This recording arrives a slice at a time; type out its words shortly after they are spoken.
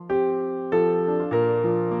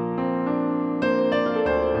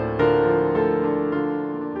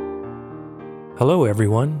Hello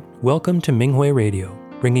everyone, welcome to Minghui Radio,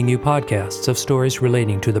 bringing you podcasts of stories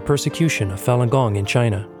relating to the persecution of Falun Gong in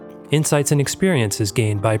China, insights and experiences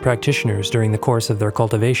gained by practitioners during the course of their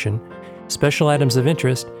cultivation, special items of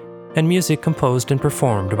interest, and music composed and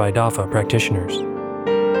performed by DAFA practitioners.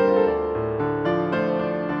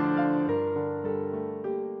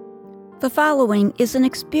 The following is an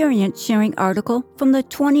experience-sharing article from the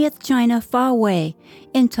 20th China Fahui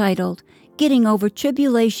entitled Getting Over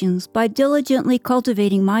Tribulations by Diligently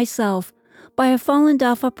Cultivating Myself by a Falun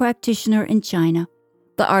Dafa practitioner in China.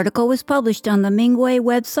 The article was published on the Minghui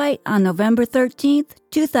website on November 13,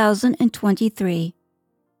 2023.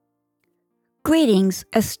 Greetings,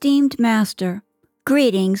 esteemed master.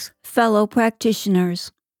 Greetings, fellow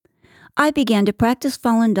practitioners. I began to practice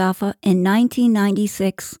Falun Dafa in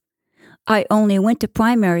 1996. I only went to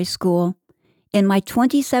primary school. In my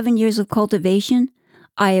 27 years of cultivation,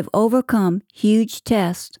 I have overcome huge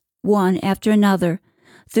tests, one after another,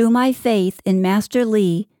 through my faith in Master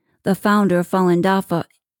Li, the founder of Falun Dafa,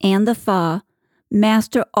 and the Fa.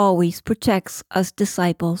 Master always protects us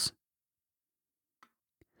disciples.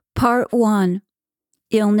 Part 1.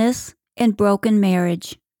 Illness and Broken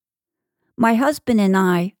Marriage. My husband and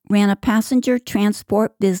I ran a passenger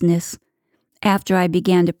transport business. After I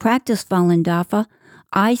began to practice Falun Dafa,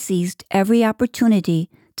 I seized every opportunity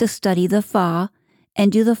to study the Fa and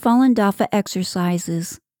do the Falun Dafa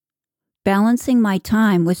exercises. Balancing my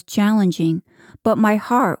time was challenging, but my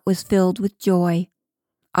heart was filled with joy.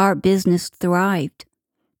 Our business thrived.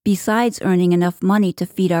 Besides earning enough money to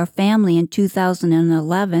feed our family in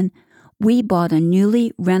 2011, we bought a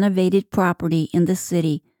newly renovated property in the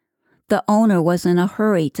city. The owner was in a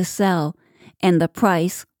hurry to sell, and the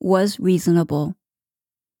price was reasonable.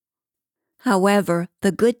 However,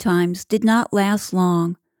 the good times did not last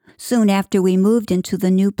long. Soon after we moved into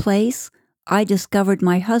the new place, I discovered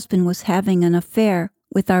my husband was having an affair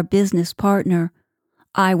with our business partner.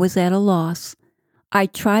 I was at a loss. I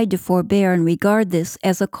tried to forbear and regard this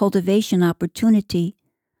as a cultivation opportunity.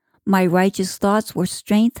 My righteous thoughts were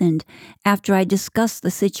strengthened after I discussed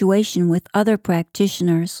the situation with other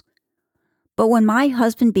practitioners. But when my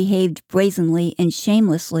husband behaved brazenly and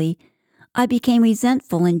shamelessly, I became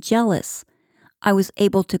resentful and jealous. I was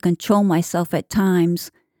able to control myself at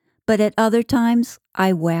times, but at other times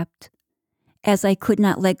I wept. As I could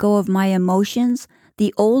not let go of my emotions,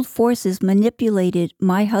 the old forces manipulated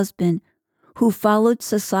my husband, who followed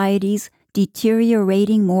society's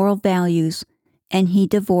deteriorating moral values, and he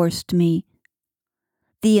divorced me.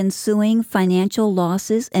 The ensuing financial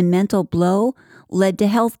losses and mental blow led to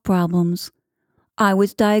health problems. I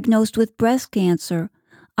was diagnosed with breast cancer.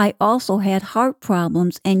 I also had heart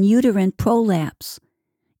problems and uterine prolapse.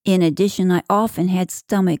 In addition, I often had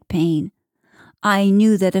stomach pain. I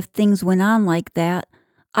knew that if things went on like that,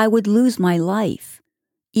 I would lose my life.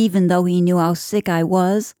 Even though he knew how sick I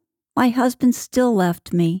was, my husband still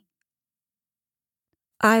left me.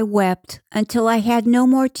 I wept until I had no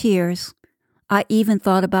more tears. I even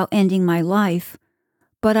thought about ending my life,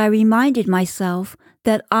 but I reminded myself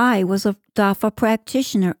that I was a Dafa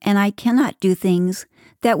practitioner and I cannot do things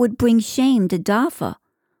that would bring shame to Dafa.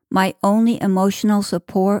 My only emotional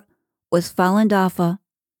support was Falun Dafa.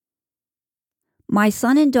 My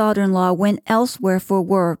son and daughter-in-law went elsewhere for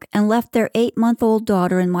work and left their 8-month-old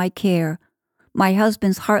daughter in my care. My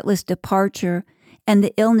husband's heartless departure and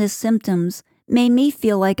the illness symptoms made me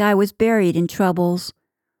feel like I was buried in troubles.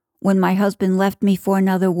 When my husband left me for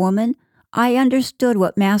another woman, I understood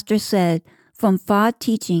what Master said from Fa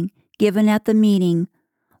teaching given at the meeting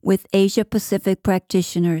with Asia Pacific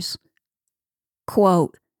practitioners.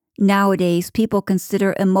 Quote, "Nowadays, people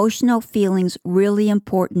consider emotional feelings really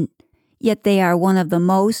important, yet they are one of the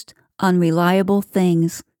most unreliable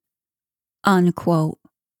things." Unquote.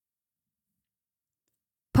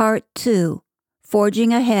 Part 2.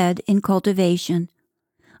 Forging Ahead in Cultivation.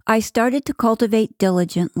 I started to cultivate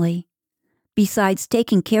diligently. Besides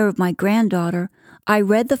taking care of my granddaughter, I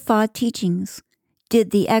read the Fa teachings,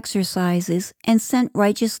 did the exercises, and sent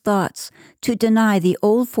righteous thoughts to deny the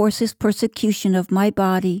old forces' persecution of my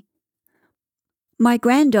body. My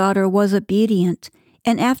granddaughter was obedient,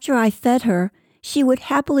 and after I fed her, she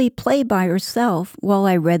would happily play by herself while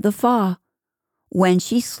I read the Fa. When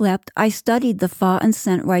she slept, I studied the Fa and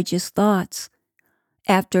sent righteous thoughts.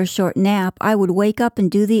 After a short nap, I would wake up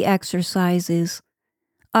and do the exercises.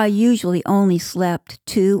 I usually only slept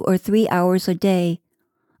 2 or 3 hours a day.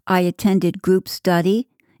 I attended group study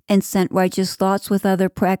and sent righteous thoughts with other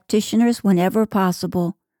practitioners whenever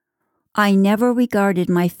possible. I never regarded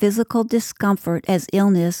my physical discomfort as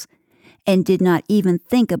illness and did not even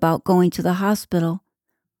think about going to the hospital.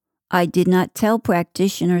 I did not tell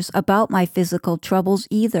practitioners about my physical troubles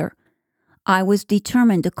either. I was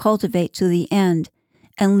determined to cultivate to the end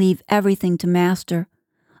and leave everything to Master.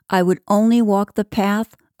 I would only walk the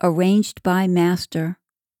path arranged by Master.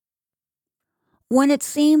 When it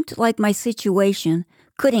seemed like my situation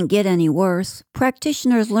couldn't get any worse,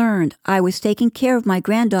 practitioners learned I was taking care of my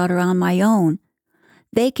granddaughter on my own.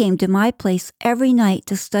 They came to my place every night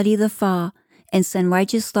to study the Fa and send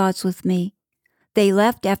righteous thoughts with me. They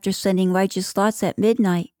left after sending righteous thoughts at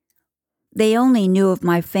midnight. They only knew of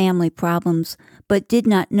my family problems, but did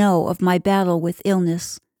not know of my battle with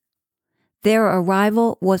illness. Their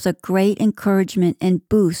arrival was a great encouragement and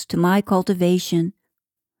boost to my cultivation.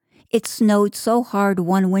 It snowed so hard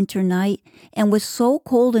one winter night and was so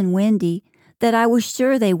cold and windy that I was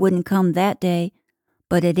sure they wouldn't come that day.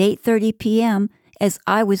 But at 8:30 p.m., as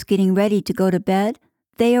I was getting ready to go to bed,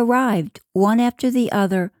 they arrived, one after the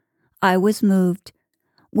other. I was moved.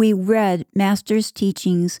 We read Master's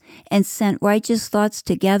teachings and sent righteous thoughts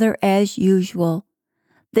together as usual.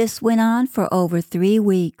 This went on for over 3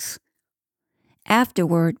 weeks.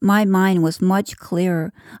 Afterward, my mind was much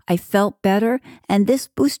clearer. I felt better, and this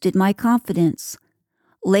boosted my confidence.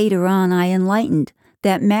 Later on, I enlightened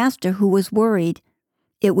that Master, who was worried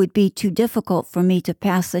it would be too difficult for me to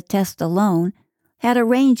pass the test alone, had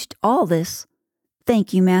arranged all this.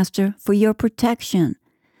 Thank you, Master, for your protection.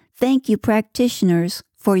 Thank you, practitioners,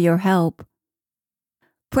 for your help.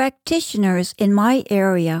 Practitioners in my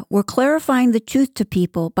area were clarifying the truth to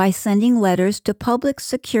people by sending letters to public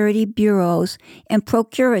security bureaus and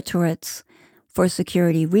procuratorates. For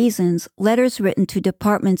security reasons, letters written to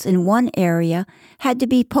departments in one area had to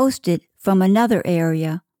be posted from another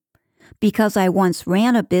area. Because I once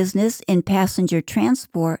ran a business in passenger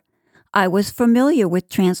transport, I was familiar with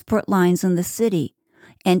transport lines in the city,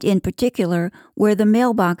 and in particular where the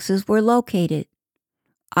mailboxes were located.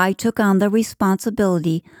 I took on the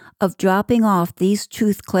responsibility of dropping off these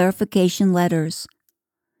truth clarification letters.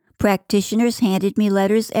 Practitioners handed me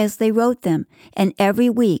letters as they wrote them, and every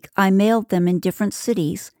week I mailed them in different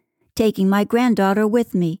cities, taking my granddaughter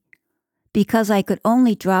with me. Because I could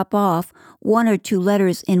only drop off 1 or 2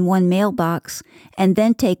 letters in one mailbox and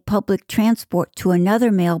then take public transport to another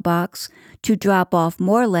mailbox to drop off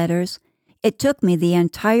more letters, it took me the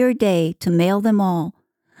entire day to mail them all.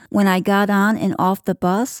 When I got on and off the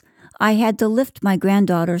bus, I had to lift my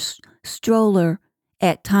granddaughter's stroller.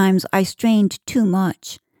 At times I strained too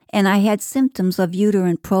much, and I had symptoms of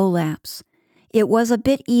uterine prolapse. It was a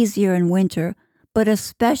bit easier in winter, but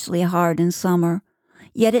especially hard in summer.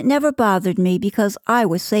 Yet it never bothered me because I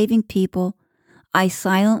was saving people. I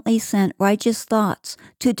silently sent righteous thoughts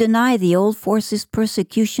to deny the old force's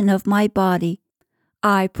persecution of my body.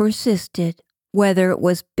 I persisted, whether it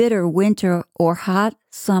was bitter winter or hot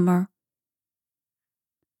summer.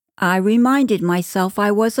 I reminded myself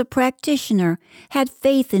I was a practitioner, had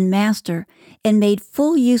faith in Master, and made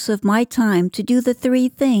full use of my time to do the 3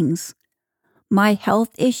 things. My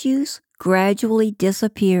health issues gradually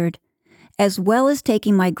disappeared, as well as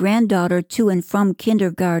taking my granddaughter to and from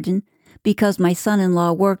kindergarten, because my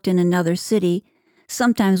son-in-law worked in another city.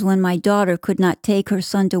 Sometimes when my daughter could not take her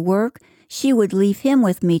son to work, she would leave him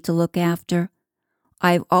with me to look after.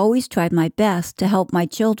 I've always tried my best to help my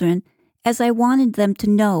children, as I wanted them to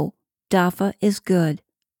know Dafa is good.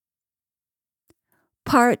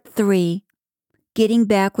 Part 3. Getting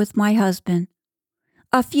back with my husband.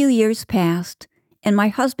 A few years passed, and my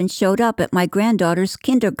husband showed up at my granddaughter's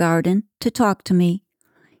kindergarten to talk to me.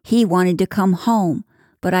 He wanted to come home,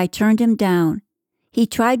 but I turned him down. He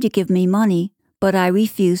tried to give me money, but I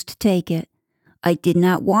refused to take it. I did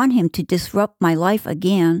not want him to disrupt my life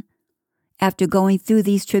again. After going through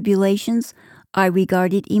these tribulations, I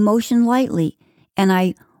regarded emotion lightly, and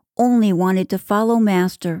I only wanted to follow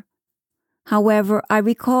Master. However, I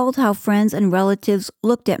recalled how friends and relatives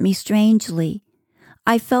looked at me strangely.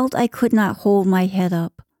 I felt I could not hold my head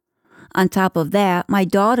up. On top of that, my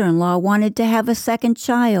daughter-in-law wanted to have a second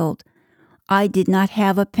child. I did not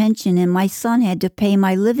have a pension, and my son had to pay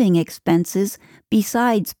my living expenses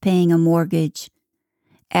besides paying a mortgage.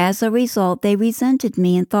 As a result, they resented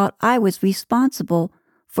me and thought I was responsible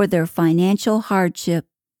for their financial hardship.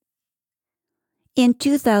 In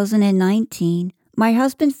 2019, my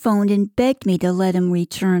husband phoned and begged me to let him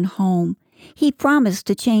return home. He promised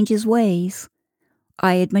to change his ways.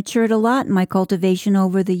 I had matured a lot in my cultivation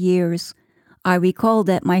over the years. I recalled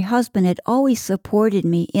that my husband had always supported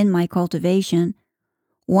me in my cultivation.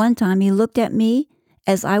 One time he looked at me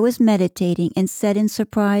as I was meditating and said in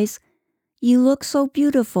surprise, "You look so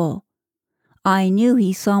beautiful." I knew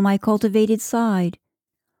he saw my cultivated side.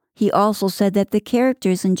 He also said that the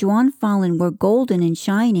characters in Juan Fallon were golden and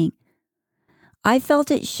shining, I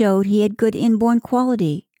felt it showed he had good inborn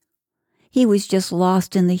quality. He was just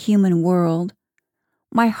lost in the human world.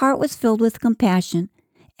 My heart was filled with compassion,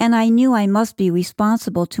 and I knew I must be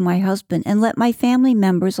responsible to my husband and let my family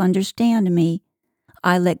members understand me.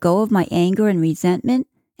 I let go of my anger and resentment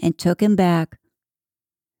and took him back.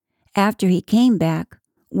 After he came back,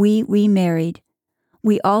 we remarried.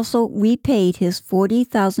 We also repaid his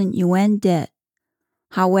 40,000 yuan debt.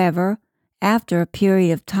 However, after a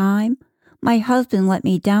period of time, my husband let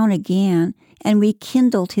me down again and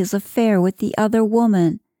rekindled his affair with the other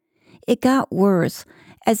woman. It got worse,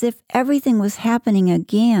 as if everything was happening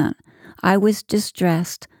again. I was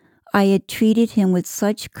distressed. I had treated him with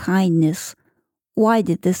such kindness. Why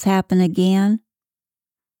did this happen again?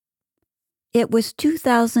 It was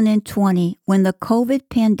 2020 when the COVID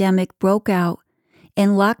pandemic broke out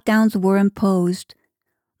and lockdowns were imposed.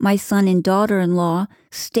 My son and daughter-in-law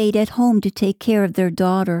stayed at home to take care of their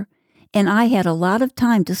daughter, and I had a lot of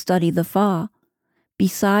time to study the Fa.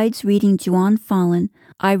 Besides reading Zhuan Falun,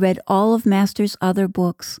 I read all of Master's other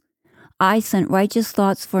books. I sent righteous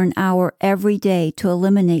thoughts for an hour every day to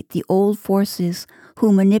eliminate the old forces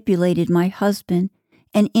who manipulated my husband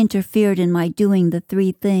and interfered in my doing the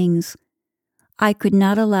three things. I could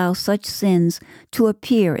not allow such sins to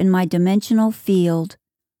appear in my dimensional field.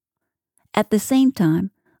 At the same time,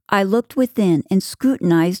 I looked within and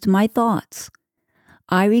scrutinized my thoughts.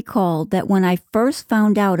 I recalled that when I first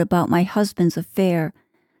found out about my husband's affair,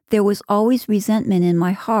 there was always resentment in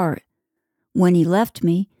my heart. When he left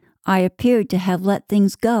me, I appeared to have let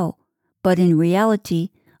things go, but in reality,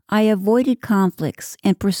 I avoided conflicts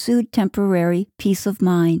and pursued temporary peace of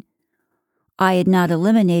mind. I had not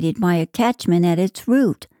eliminated my attachment at its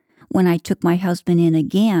root. When I took my husband in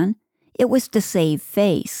again, it was to save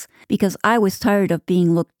face, because I was tired of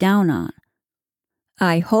being looked down on.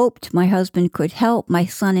 I hoped my husband could help my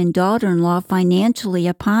son and daughter-in-law financially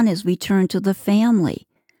upon his return to the family.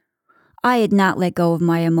 I had not let go of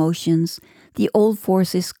my emotions. The old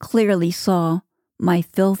forces clearly saw my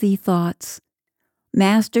filthy thoughts.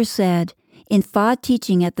 Master said in Fa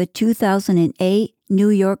teaching at the 2008 New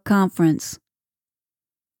York conference,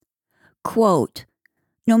 quote,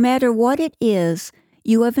 "No matter what it is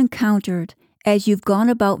you have encountered as you've gone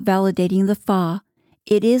about validating the Fa,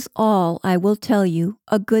 it is all, I will tell you,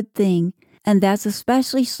 a good thing, and that's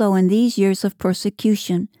especially so in these years of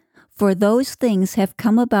persecution, for those things have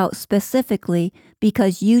come about specifically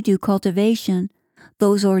because you do cultivation.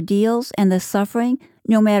 Those ordeals and the suffering,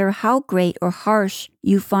 no matter how great or harsh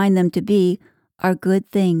you find them to be, are good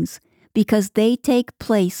things, because they take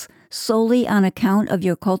place solely on account of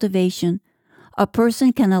your cultivation. A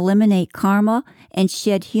person can eliminate karma and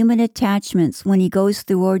shed human attachments when he goes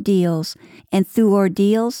through ordeals, and through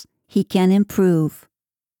ordeals, he can improve."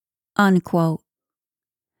 Unquote.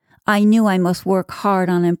 I knew I must work hard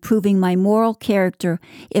on improving my moral character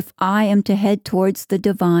if I am to head towards the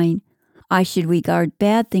divine. I should regard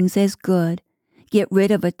bad things as good, get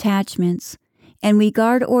rid of attachments, and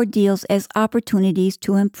regard ordeals as opportunities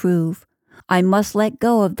to improve. I must let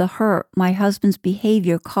go of the hurt my husband's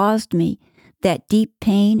behavior caused me, that deep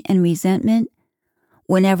pain and resentment.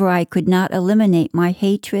 Whenever I could not eliminate my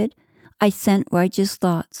hatred, I sent righteous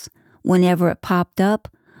thoughts. Whenever it popped up,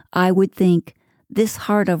 I would think, this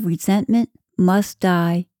heart of resentment must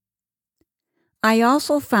die. I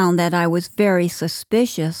also found that I was very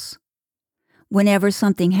suspicious. Whenever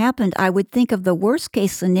something happened, I would think of the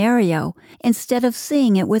worst-case scenario instead of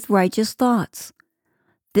seeing it with righteous thoughts.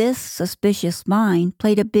 This suspicious mind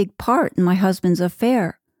played a big part in my husband's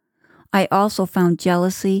affair. I also found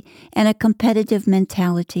jealousy and a competitive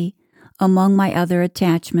mentality among my other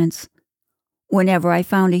attachments. Whenever I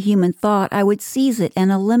found a human thought, I would seize it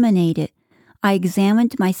and eliminate it. I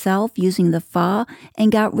examined myself using the Fa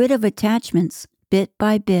and got rid of attachments bit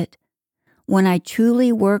by bit. When I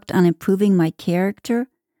truly worked on improving my character,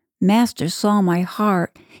 Master saw my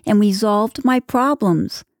heart and resolved my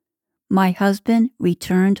problems. My husband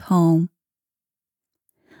returned home.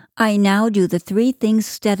 I now do the three things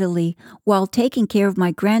steadily while taking care of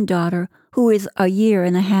my granddaughter, who is a year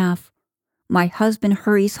and a half. My husband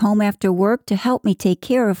hurries home after work to help me take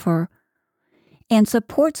care of her and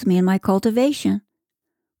supports me in my cultivation.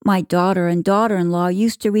 My daughter and daughter-in-law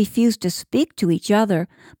used to refuse to speak to each other,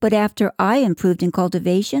 but after I improved in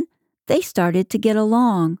cultivation, they started to get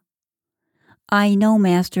along. I know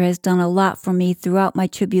Master has done a lot for me throughout my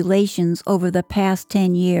tribulations over the past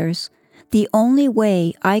 10 years. The only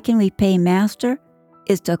way I can repay Master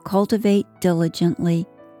is to cultivate diligently.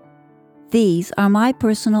 These are my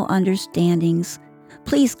personal understandings.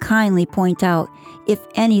 Please kindly point out if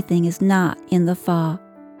anything is not in the Fa.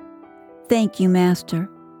 Thank you, Master.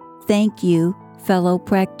 Thank you. fellow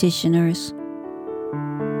practitioners.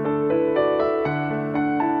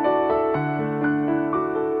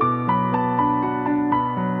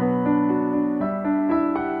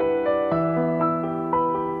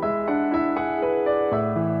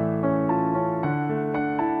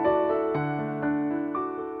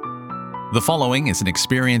 The following is an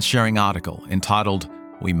experience-sharing article entitled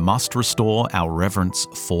 "We Must Restore Our Reverence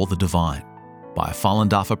for the Divine" by a Falun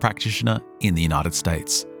Dafa practitioner in the United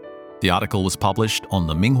States. The article was published on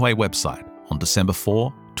the Minghui website on December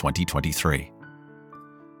 4, 2023.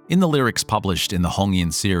 In the lyrics published in the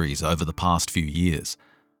Hongyin series over the past few years,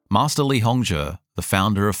 Master Li Hongzhi, the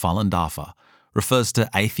founder of Falun Dafa, refers to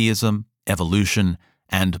atheism, evolution,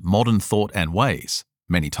 and modern thought and ways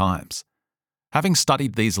many times. Having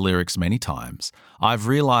studied these lyrics many times, I've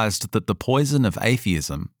realized that the poison of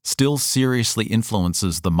atheism still seriously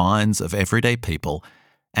influences the minds of everyday people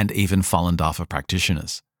and even Falun Dafa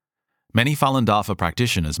practitioners. Many Falun Dafa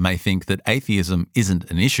practitioners may think that atheism isn't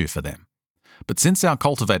an issue for them, but since our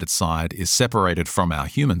cultivated side is separated from our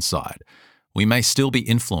human side, we may still be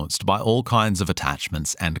influenced by all kinds of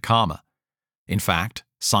attachments and karma. In fact,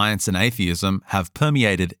 science and atheism have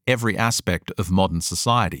permeated every aspect of modern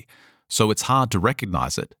society, so it's hard to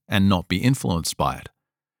recognize it and not be influenced by it.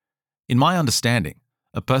 In my understanding,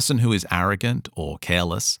 a person who is arrogant or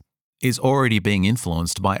careless is already being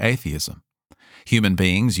influenced by atheism. Human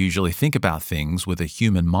beings usually think about things with a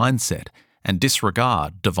human mindset and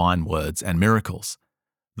disregard divine words and miracles.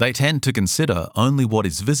 They tend to consider only what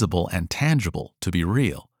is visible and tangible to be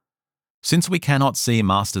real. Since we cannot see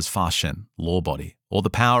Master's Fashen, law body, or the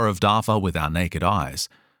power of Dafa with our naked eyes,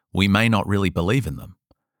 we may not really believe in them.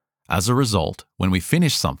 As a result, when we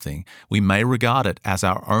finish something, we may regard it as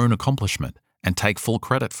our own accomplishment and take full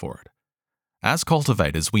credit for it. As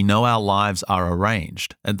cultivators, we know our lives are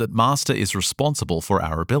arranged and that Master is responsible for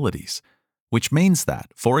our abilities, which means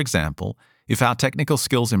that, for example, if our technical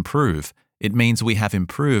skills improve, it means we have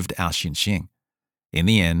improved our Xinxing. In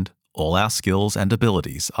the end, all our skills and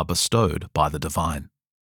abilities are bestowed by the divine.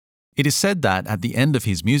 It is said that at the end of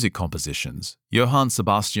his music compositions, Johann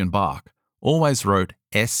Sebastian Bach always wrote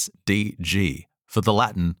SDG for the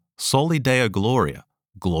Latin Soli Deo Gloria,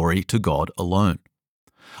 glory to God alone.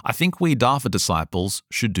 I think we Dafa disciples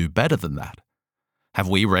should do better than that. Have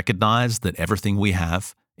we recognized that everything we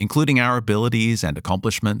have, including our abilities and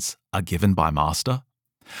accomplishments, are given by Master?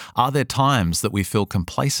 Are there times that we feel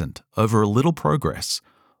complacent over a little progress,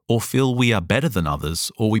 or feel we are better than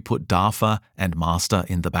others, or we put Dafa and Master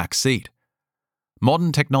in the back seat?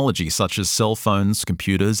 Modern technology such as cell phones,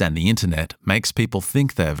 computers, and the internet makes people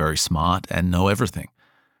think they're very smart and know everything.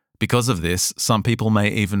 Because of this, some people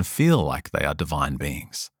may even feel like they are divine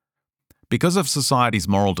beings. Because of society's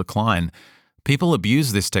moral decline, people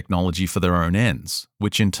abuse this technology for their own ends,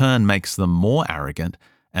 which in turn makes them more arrogant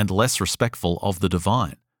and less respectful of the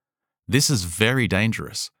divine. This is very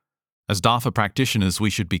dangerous. As Dafa practitioners,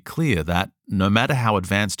 we should be clear that no matter how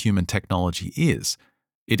advanced human technology is,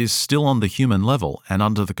 it is still on the human level and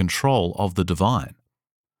under the control of the divine.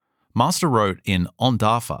 Master wrote in On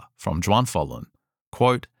Dafa from Zhuan Falun,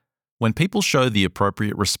 quote, "When people show the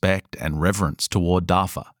appropriate respect and reverence toward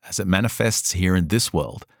Dafa as it manifests here in this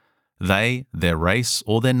world, they, their race,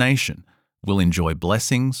 or their nation will enjoy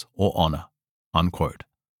blessings or honor." Unquote.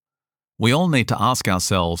 We all need to ask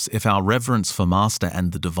ourselves if our reverence for Master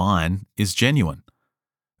and the divine is genuine.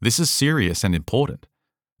 This is serious and important,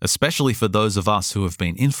 especially for those of us who have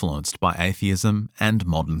been influenced by atheism and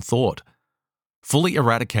modern thought. Fully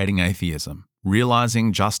eradicating atheism,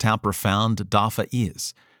 realizing just how profound Dafa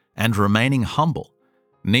is, and remaining humble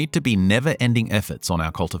need to be never-ending efforts on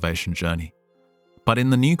our cultivation journey. But in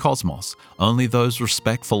the new cosmos, only those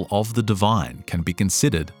respectful of the divine can be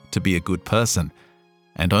considered to be a good person,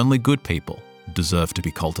 and only good people deserve to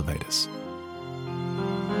be cultivators.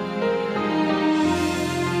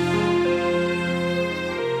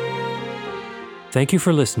 Thank you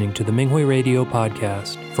for listening to the Minghui Radio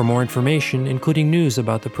podcast. For more information, including news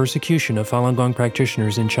about the persecution of Falun Gong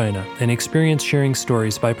practitioners in China and experience-sharing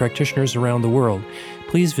stories by practitioners around the world,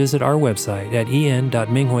 please visit our website at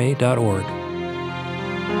en.minghui.org.